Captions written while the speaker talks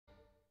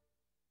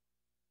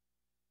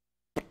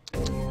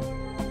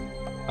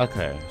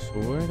Okay, so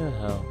where the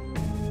hell?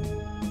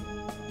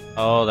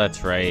 Oh,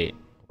 that's right.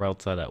 We're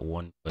outside that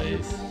one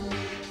place.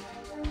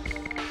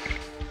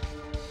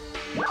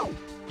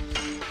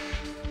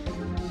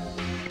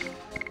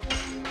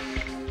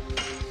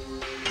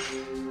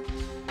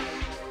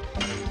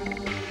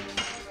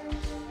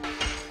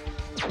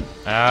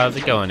 How's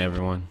it going,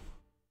 everyone?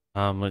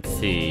 Let's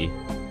see.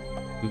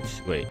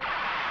 Oops, wait.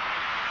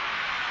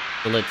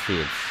 So let's see,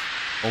 it's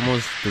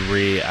almost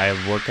 3. I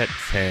have work at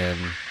 10.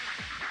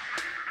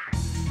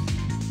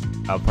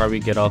 I'll probably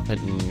get off at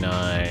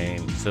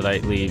 9. So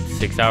that leaves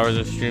 6 hours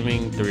of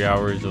streaming, 3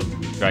 hours of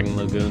Dragon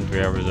Lagoon,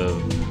 3 hours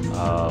of,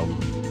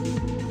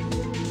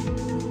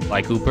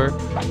 Sly Cooper.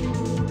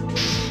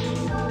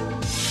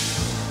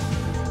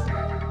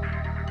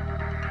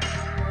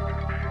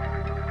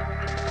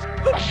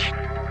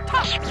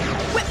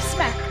 Whip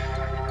smack.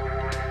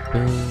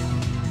 Boom,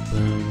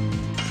 boom.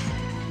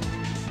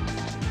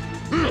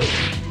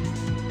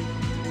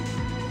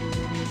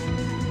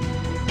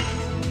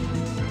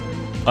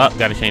 Oh,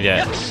 gotta change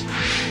that.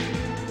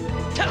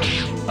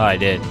 Oh, I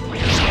did.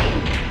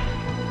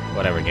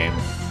 Whatever, game.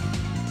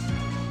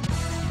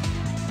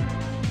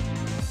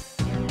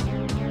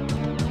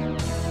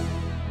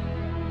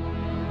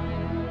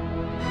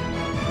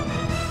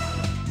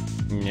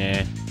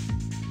 Yeah.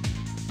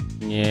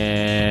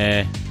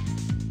 Yeah.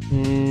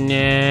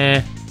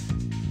 Nah.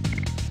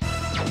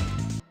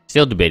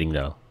 Still debating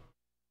though,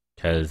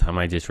 because I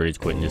might just rage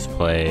quit and just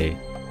play.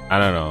 I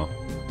don't know.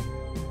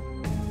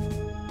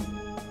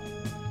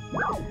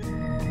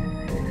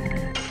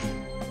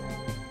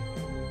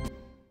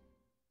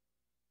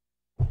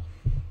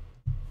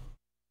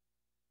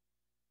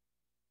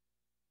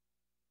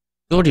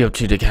 What are you up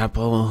to,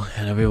 DeCapo,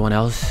 and everyone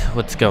else?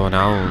 What's going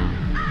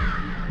on?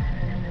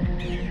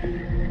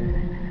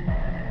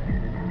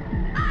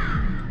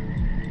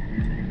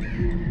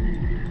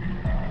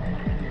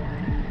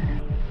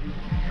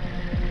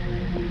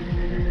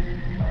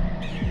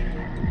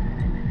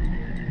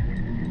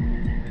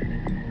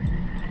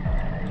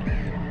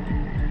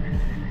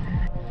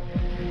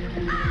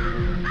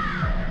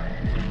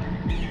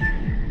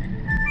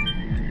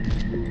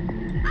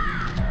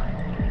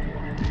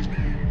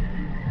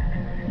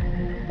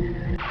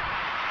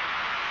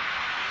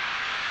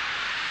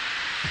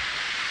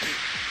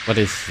 What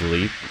is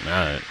sleep?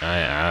 I don't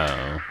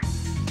know.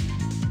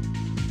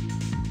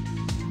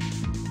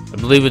 I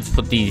believe it's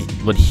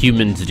what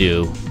humans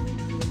do.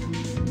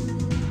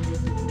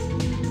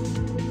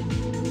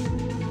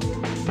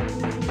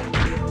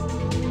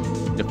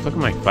 The fuck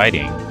am I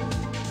fighting?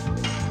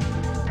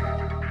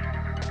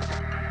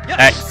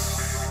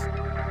 X.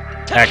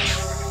 X.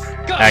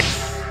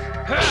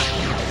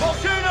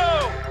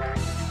 Volcano!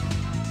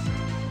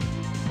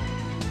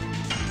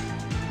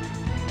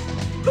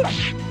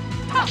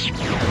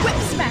 Whip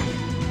smack.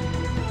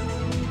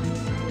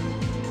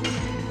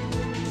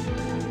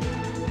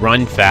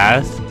 Run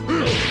fast.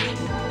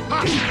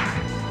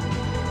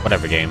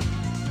 Whatever, game.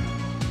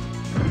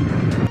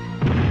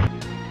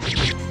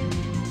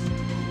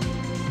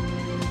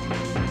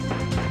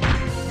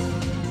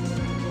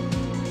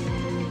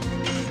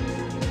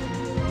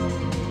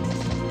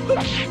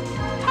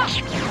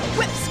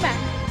 Whip smack.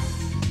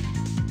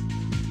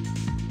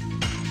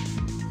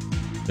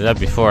 Is that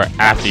before or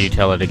after you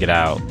tell her to get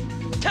out?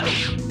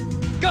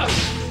 Go!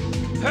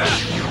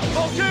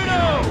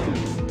 Volcano!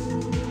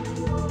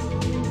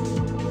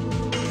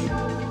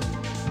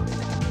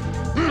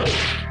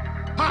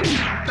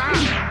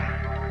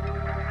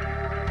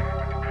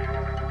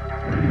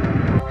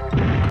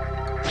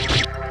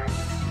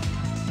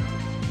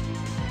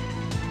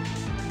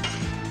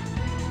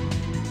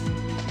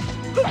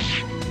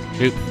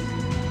 Oop.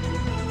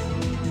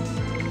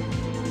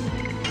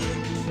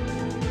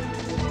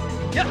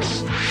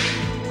 Yes!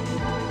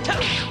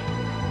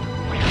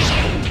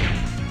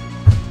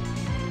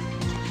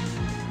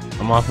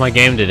 I'm off my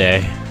game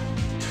today.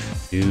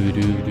 Do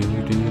do do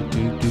do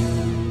do do.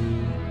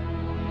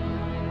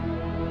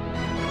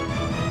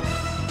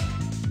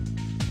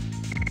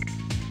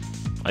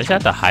 I just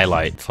have to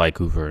highlight Sly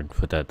Cooper and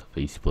put that to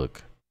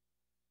Facebook.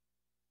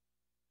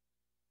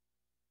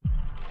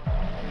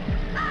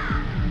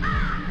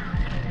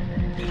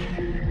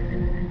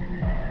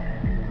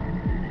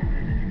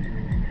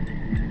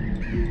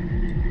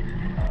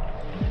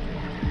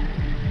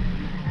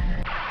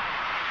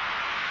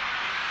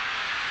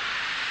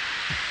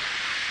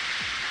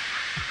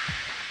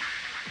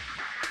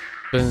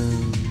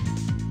 Boom.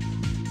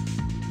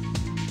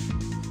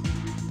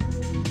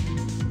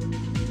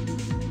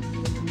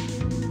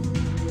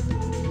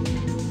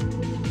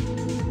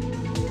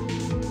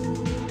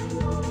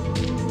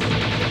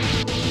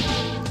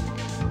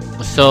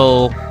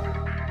 So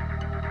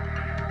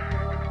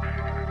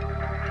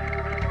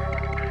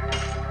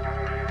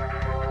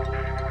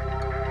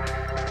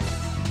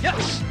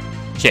Yes!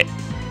 shit.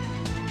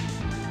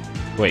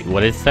 Wait,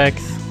 what is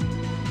sex?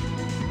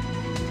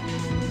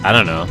 I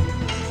don't know.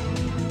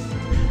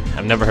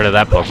 I've never heard of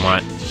that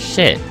Pokemon.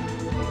 Shit.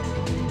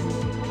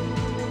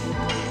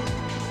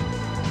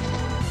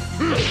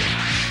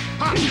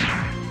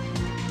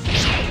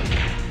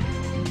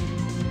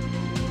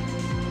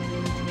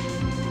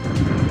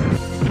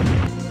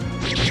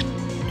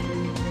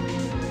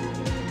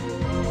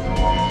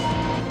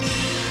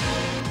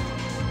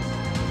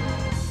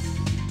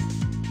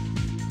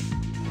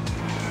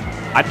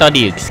 I thought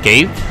he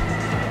escaped.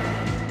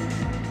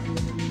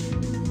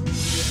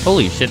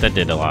 Holy shit, that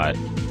did a lot.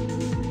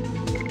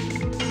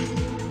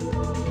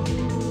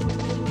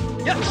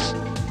 Yes.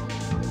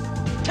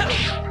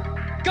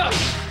 Go.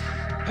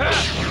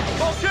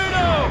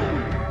 Volcano.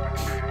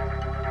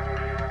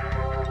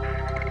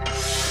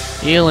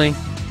 Healing.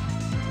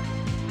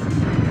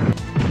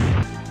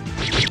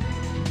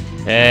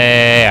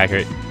 Hey,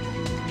 accurate.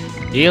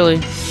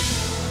 Healing.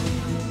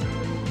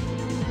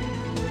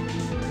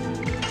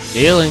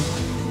 Healing.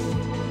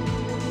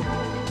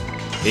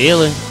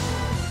 Healing.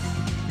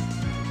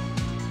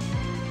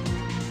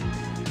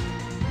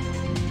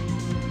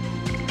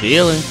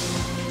 Healing.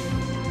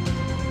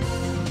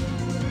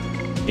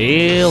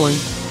 Healing.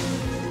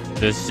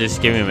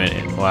 Just give me a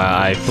minute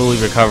while I fully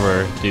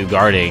recover through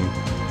guarding.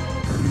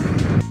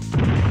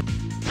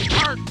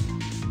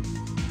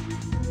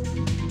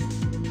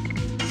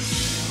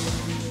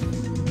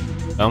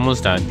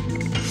 Almost done.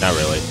 Not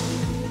really.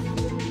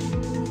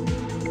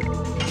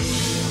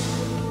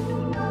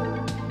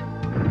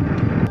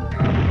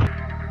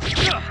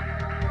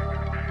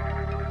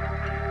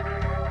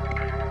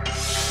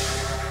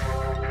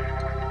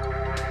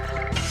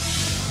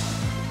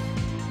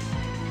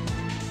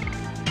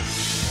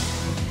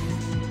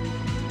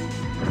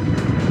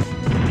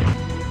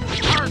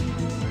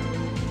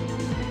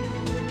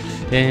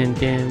 Dun,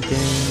 dun, dun.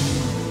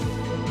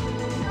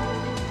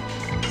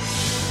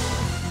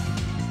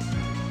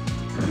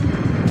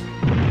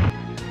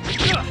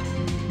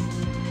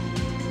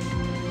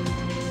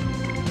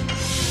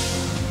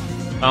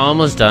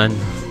 Almost done.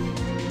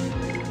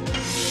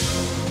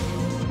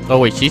 Oh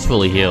wait, she's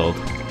fully healed.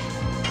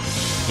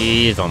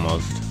 He is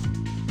almost.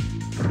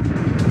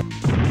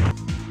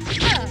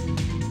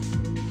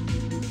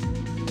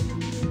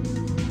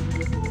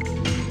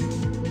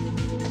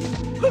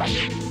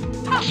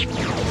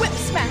 Whip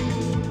smack.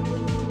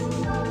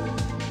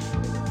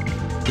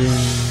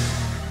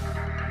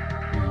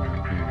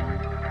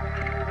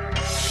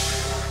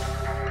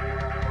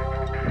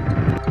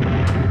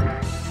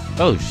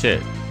 Oh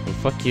shit. Well,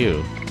 fuck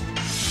you.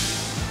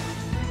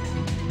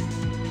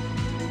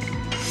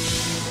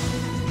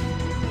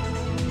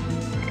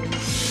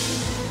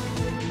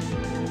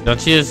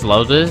 Don't you just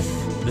love this?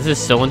 This is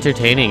so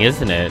entertaining,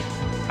 isn't it?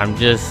 I'm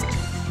just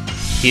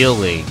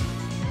healing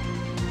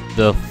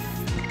the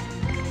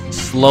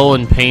slow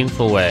and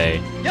painful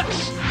way.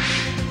 Yes.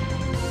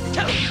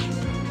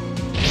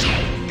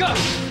 Go.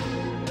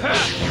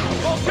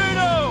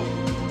 Volcano.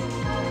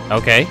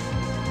 Okay.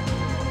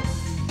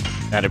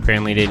 That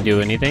apparently didn't do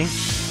anything.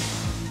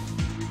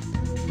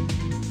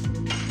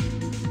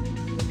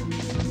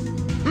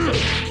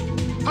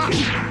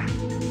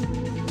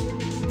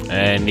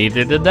 And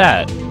neither did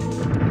that.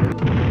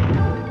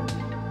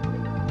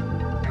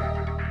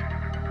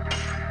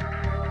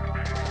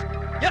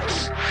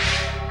 Yes.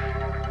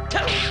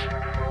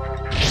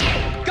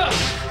 Go.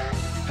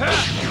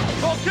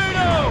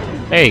 Volcano.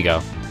 There you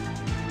go.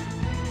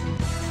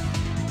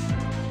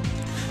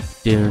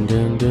 Dun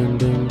dun dun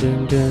dun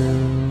dun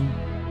dun.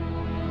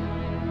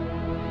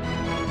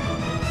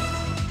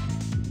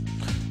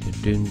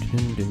 Dun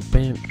dun dun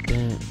bam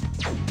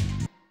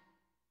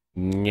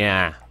bam.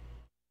 Yeah.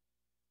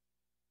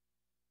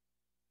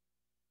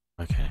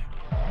 Okay.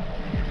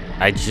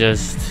 I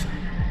just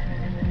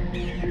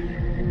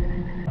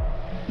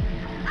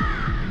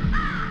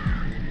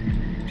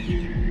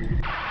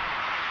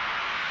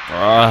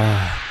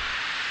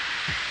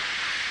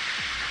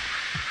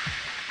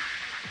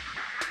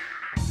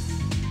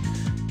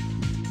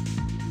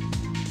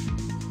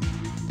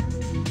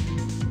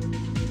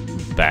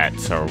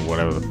bats or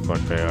whatever the fuck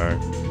they are.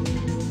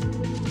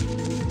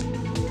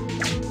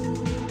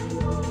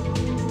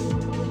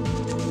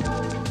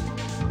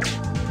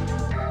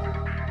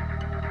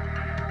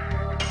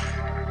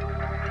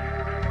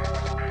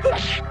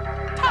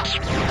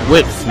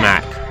 Whip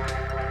smack.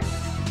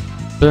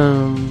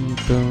 Boom,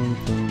 boom,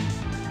 boom.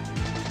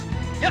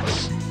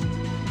 Yes.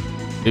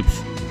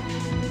 Oops.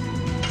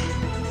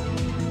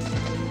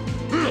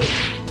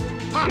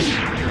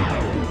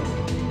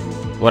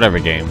 Whatever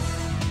game.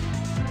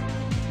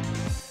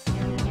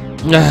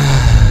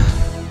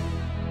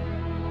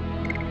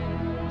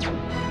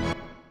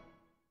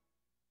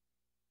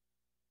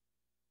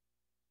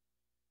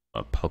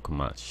 A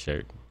Pokemon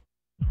shirt.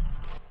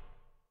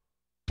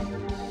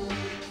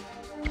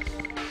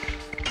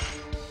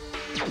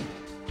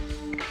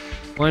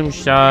 Flame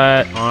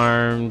shot,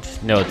 armed.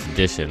 No, it's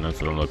addition.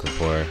 That's what I'm looking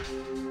for.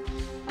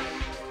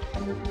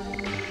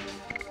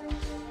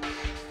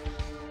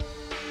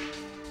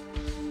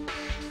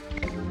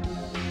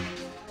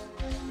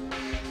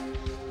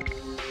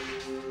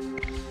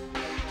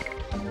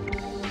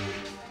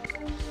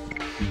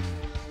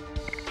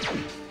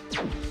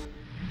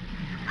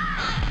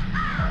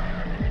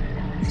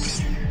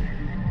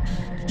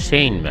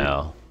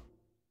 Chainmail.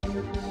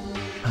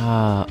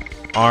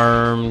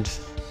 Armed.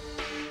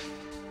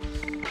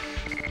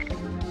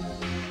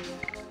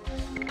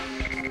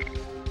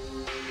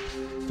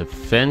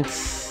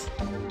 Defense.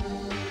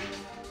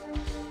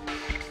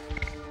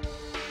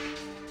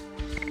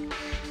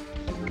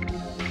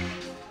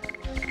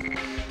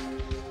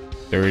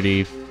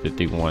 30,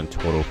 51,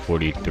 total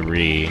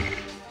 43.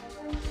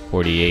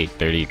 48,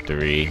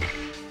 33.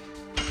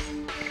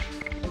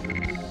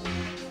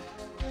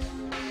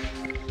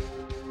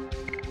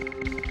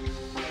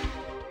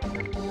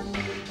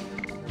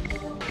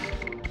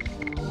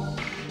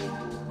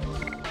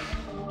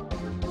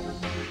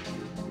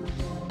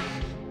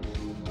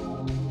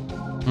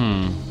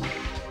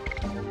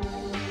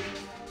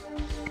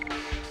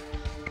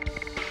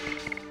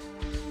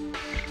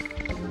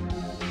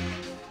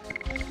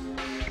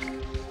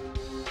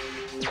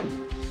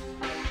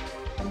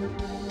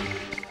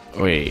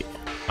 Wait,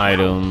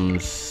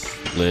 items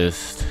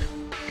list.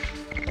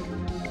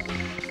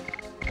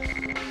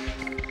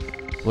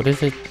 What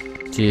does it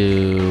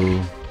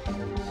do?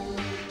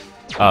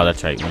 Oh,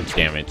 that's right, much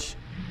damage.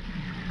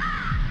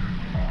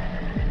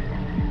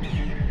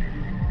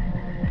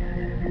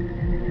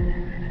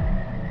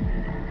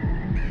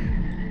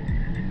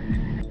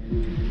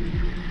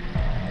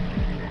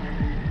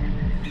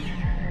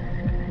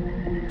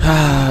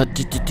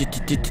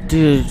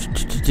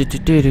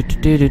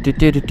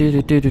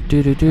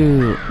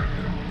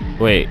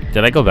 Wait,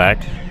 did I go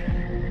back?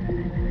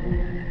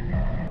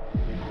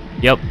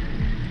 Yep.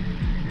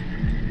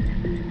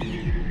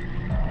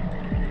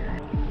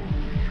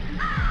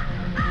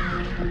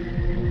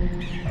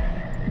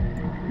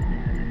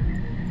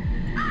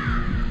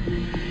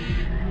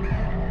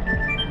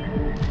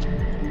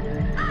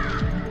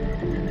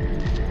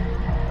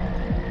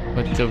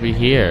 What's over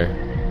here?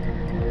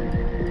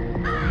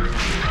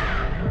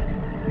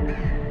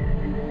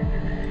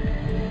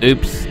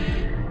 Oops.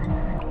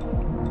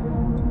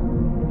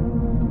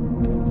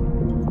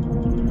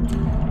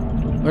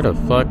 Where the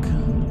fuck?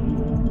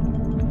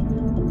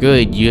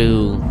 Good,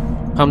 you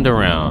hummed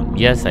around.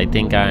 Yes, I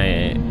think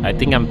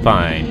I'm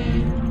fine.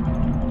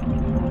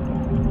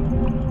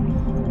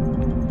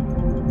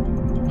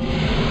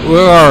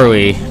 Where are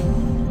we?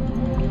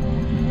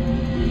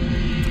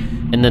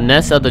 In the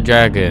nest of the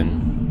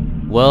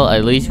dragon. Well,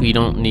 at least we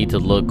don't need to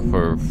look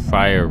for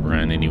fire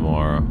run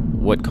anymore.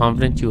 What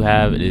confidence you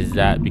have is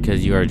that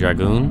because you are a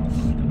Dragoon?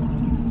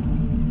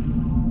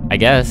 I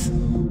guess.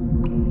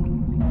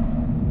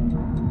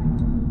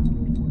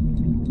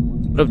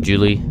 What up,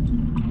 Julie?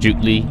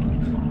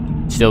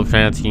 Still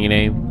pronouncing your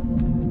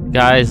name?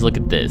 Guys, look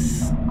at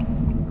this.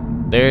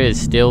 There is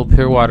still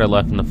pure water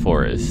left in the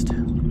forest.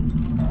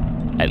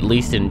 At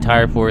least the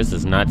entire forest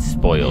is not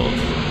spoiled.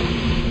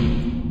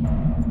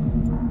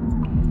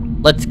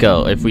 Let's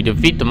go. If we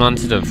defeat the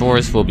monster, the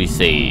forest will be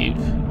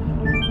saved.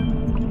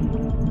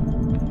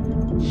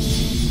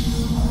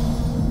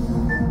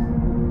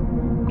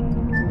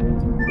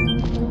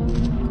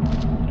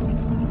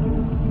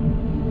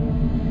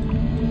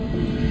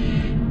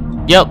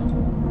 Yep.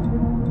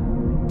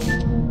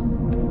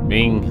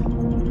 Being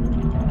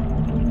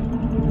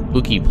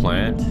spooky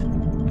plant.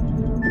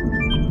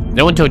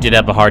 No one told you to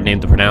have a hard name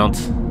to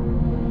pronounce.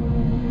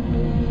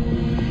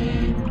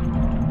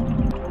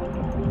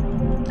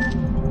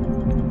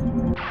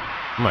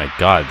 Oh my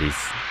god, this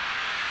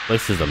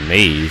place is a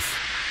maze.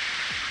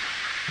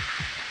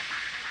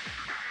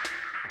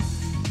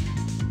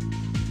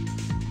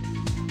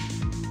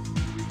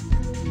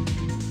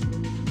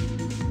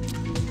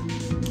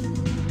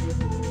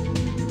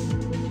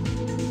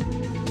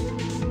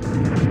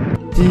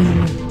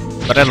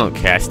 But I don't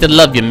care. I still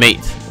love you,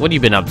 mate. What have you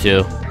been up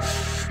to?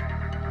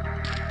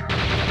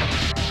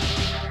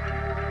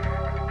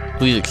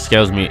 Please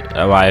excuse me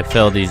while I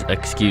fail these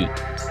executions.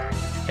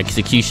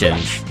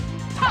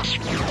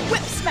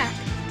 Whip smack.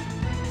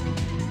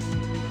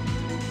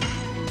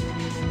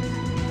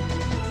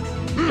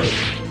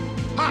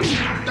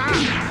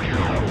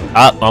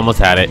 Ah, almost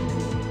had it.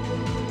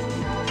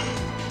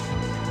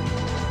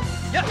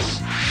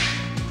 Yes.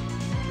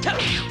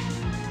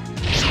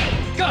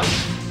 Go.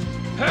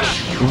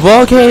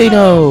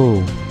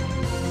 Volcano!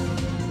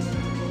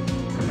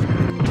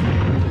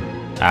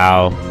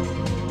 Ow.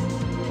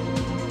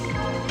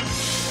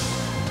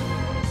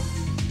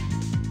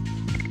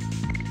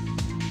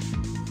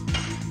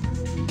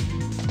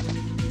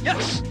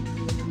 Yes.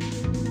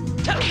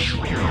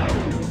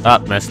 Ah,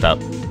 messed up.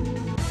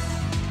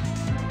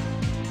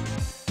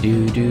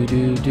 Do do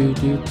do do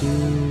do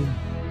do.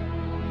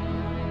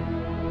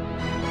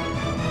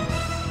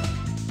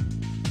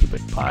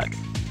 Stupid pot.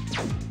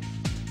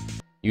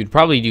 You'd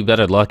probably do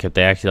better luck if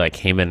they actually like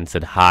came in and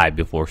said hi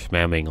before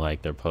spamming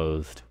like their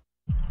post.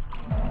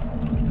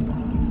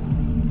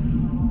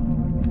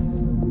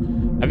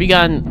 Have you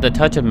gotten the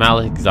touch of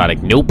Malik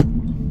Exotic? Nope.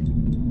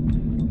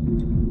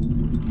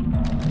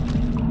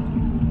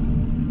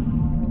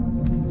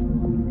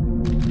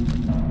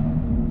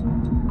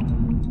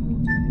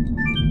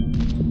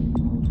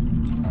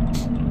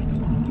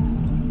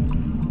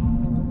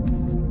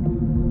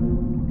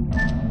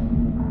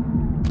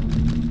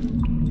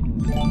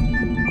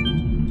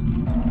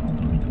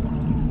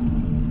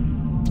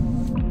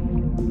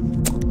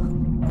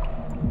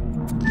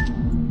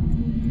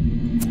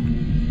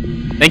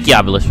 Thank you,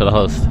 Obelisk, for the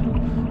host. I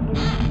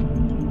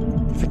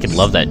freaking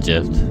love that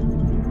gift.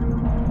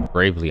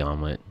 Bravely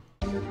omelet.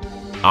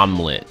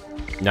 Omelet.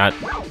 Not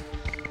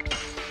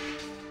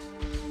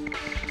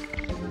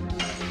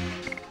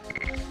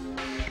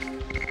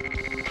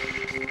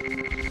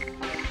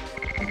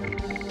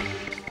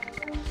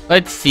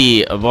Let's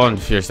see. A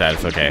volunteer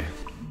status. Okay.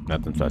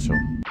 Nothing special.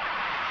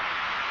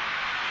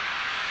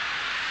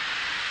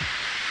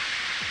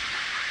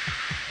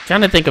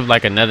 Trying to think of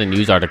like another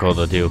news article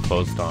to do a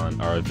post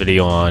on or a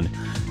video on.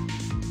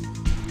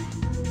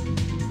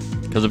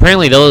 Because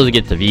apparently those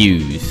get the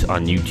views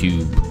on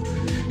YouTube.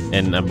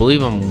 And I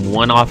believe I'm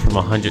one off from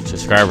 100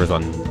 subscribers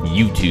on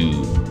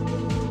YouTube.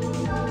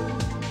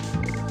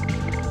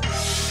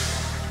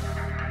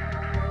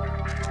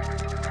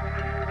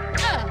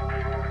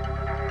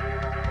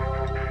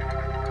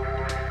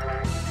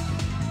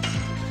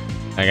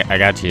 I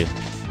got you.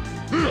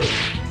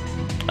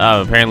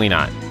 Oh, apparently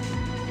not.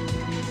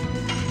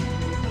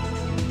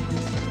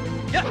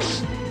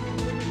 Yes.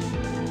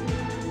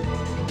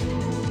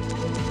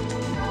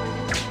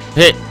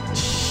 Hit.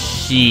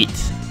 Sheet.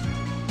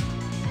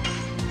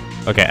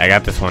 Okay, I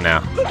got this one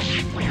now.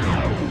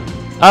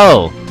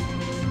 Oh.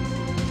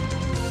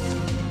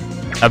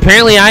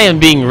 Apparently I am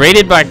being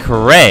rated by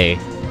Cray.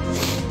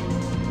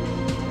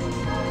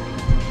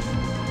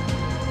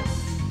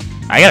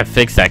 I gotta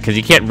fix that because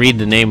you can't read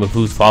the name of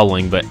who's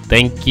following, but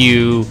thank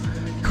you,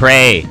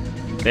 Cray.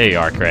 There you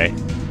are, Cray.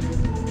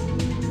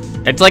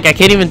 It's like I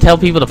can't even tell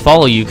people to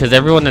follow you because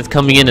everyone that's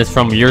coming in is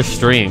from your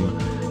stream.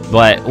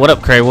 But what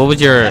up, Cray? What was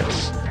your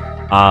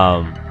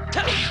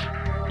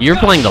you're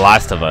playing The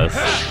Last of Us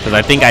because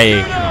I think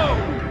I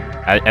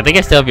think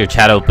I still have your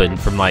chat open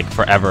from like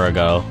forever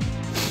ago.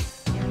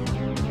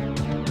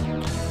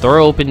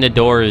 Throw open the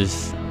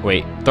doors.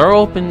 Wait, throw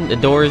open the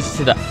doors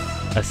to the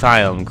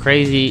asylum.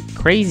 Crazy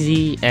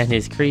and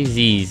his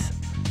crazies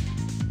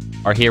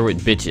are here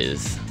with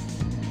bitches.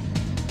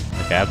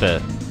 Okay, I have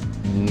to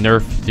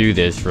nerf through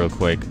this real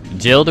quick.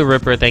 Jill the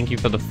Ripper, thank you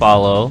for the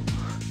follow.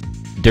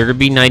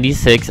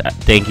 Derby96,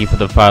 thank you for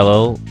the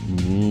follow.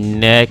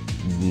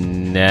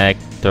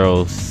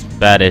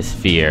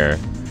 Nectospatosphere.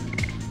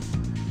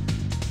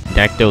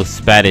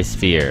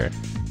 Nectospatosphere,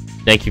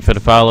 thank you for the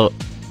follow.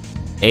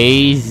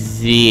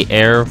 AZ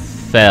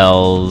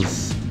Airfells.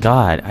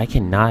 God, I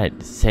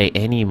cannot say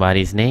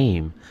anybody's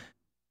name.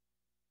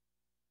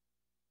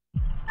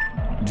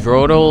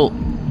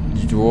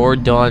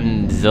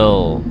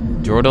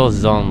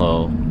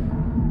 Jordonzonlo.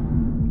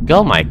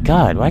 Oh my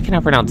god, why can't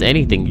I pronounce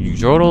anything?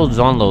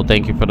 Jordonzonlo,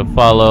 thank you for the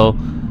follow.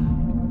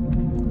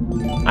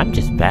 I'm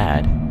just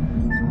bad.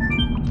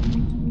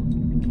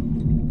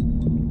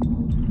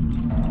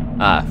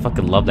 Ah, I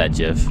fucking love that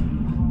gif.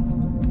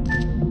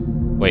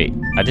 Wait,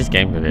 I just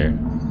came from here.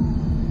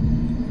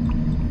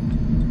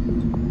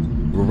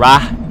 Ra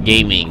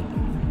Gaming.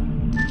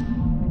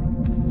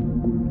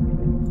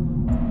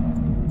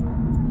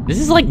 This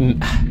is like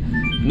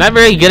not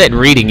very good at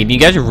reading, and you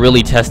guys are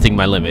really testing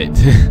my limit.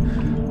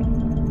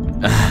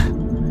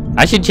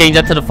 I should change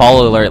that to the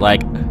follow alert.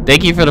 Like,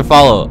 thank you for the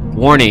follow.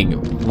 Warning: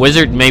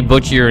 Wizard may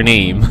butcher your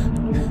name.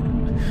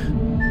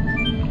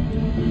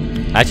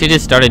 I should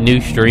just start a new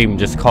stream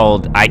just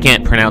called "I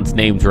Can't Pronounce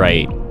Names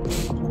Right."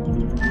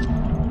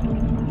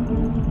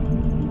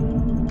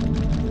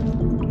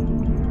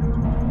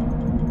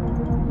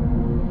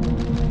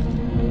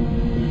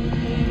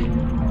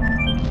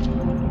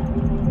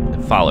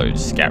 Followers,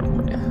 scout.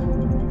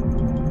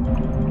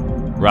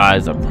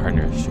 Rise of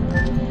partnership.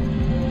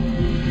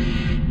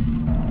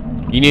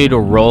 You need to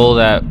roll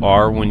that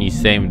R when you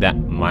say that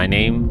my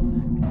name.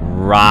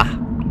 Ra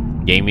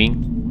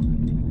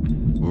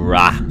Gaming.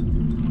 Ra.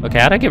 Okay,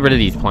 how do I get rid of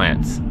these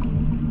plants?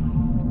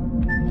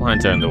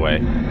 Plants are in the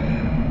way.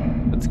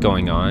 What's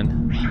going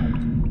on?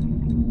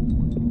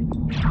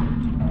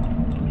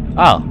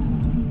 Oh.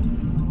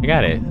 I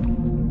got it.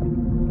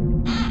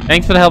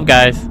 Thanks for the help,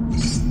 guys.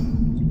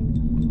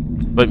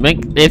 But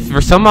if for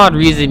some odd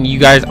reason you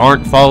guys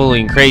aren't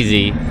following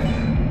Crazy,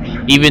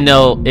 even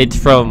though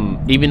he's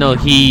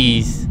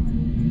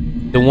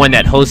the one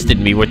that hosted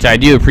me, which I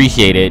do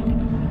appreciate it,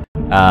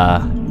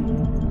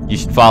 you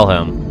should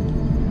follow him.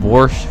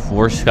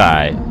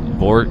 Vorsky.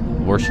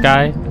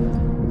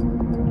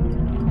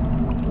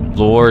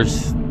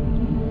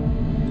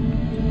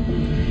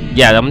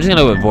 Yeah, I'm just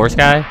gonna go with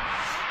Vorsky.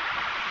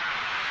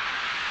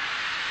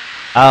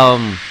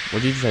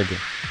 What did you say?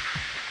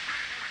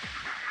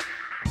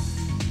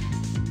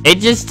 It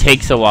just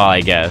takes a while,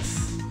 I guess.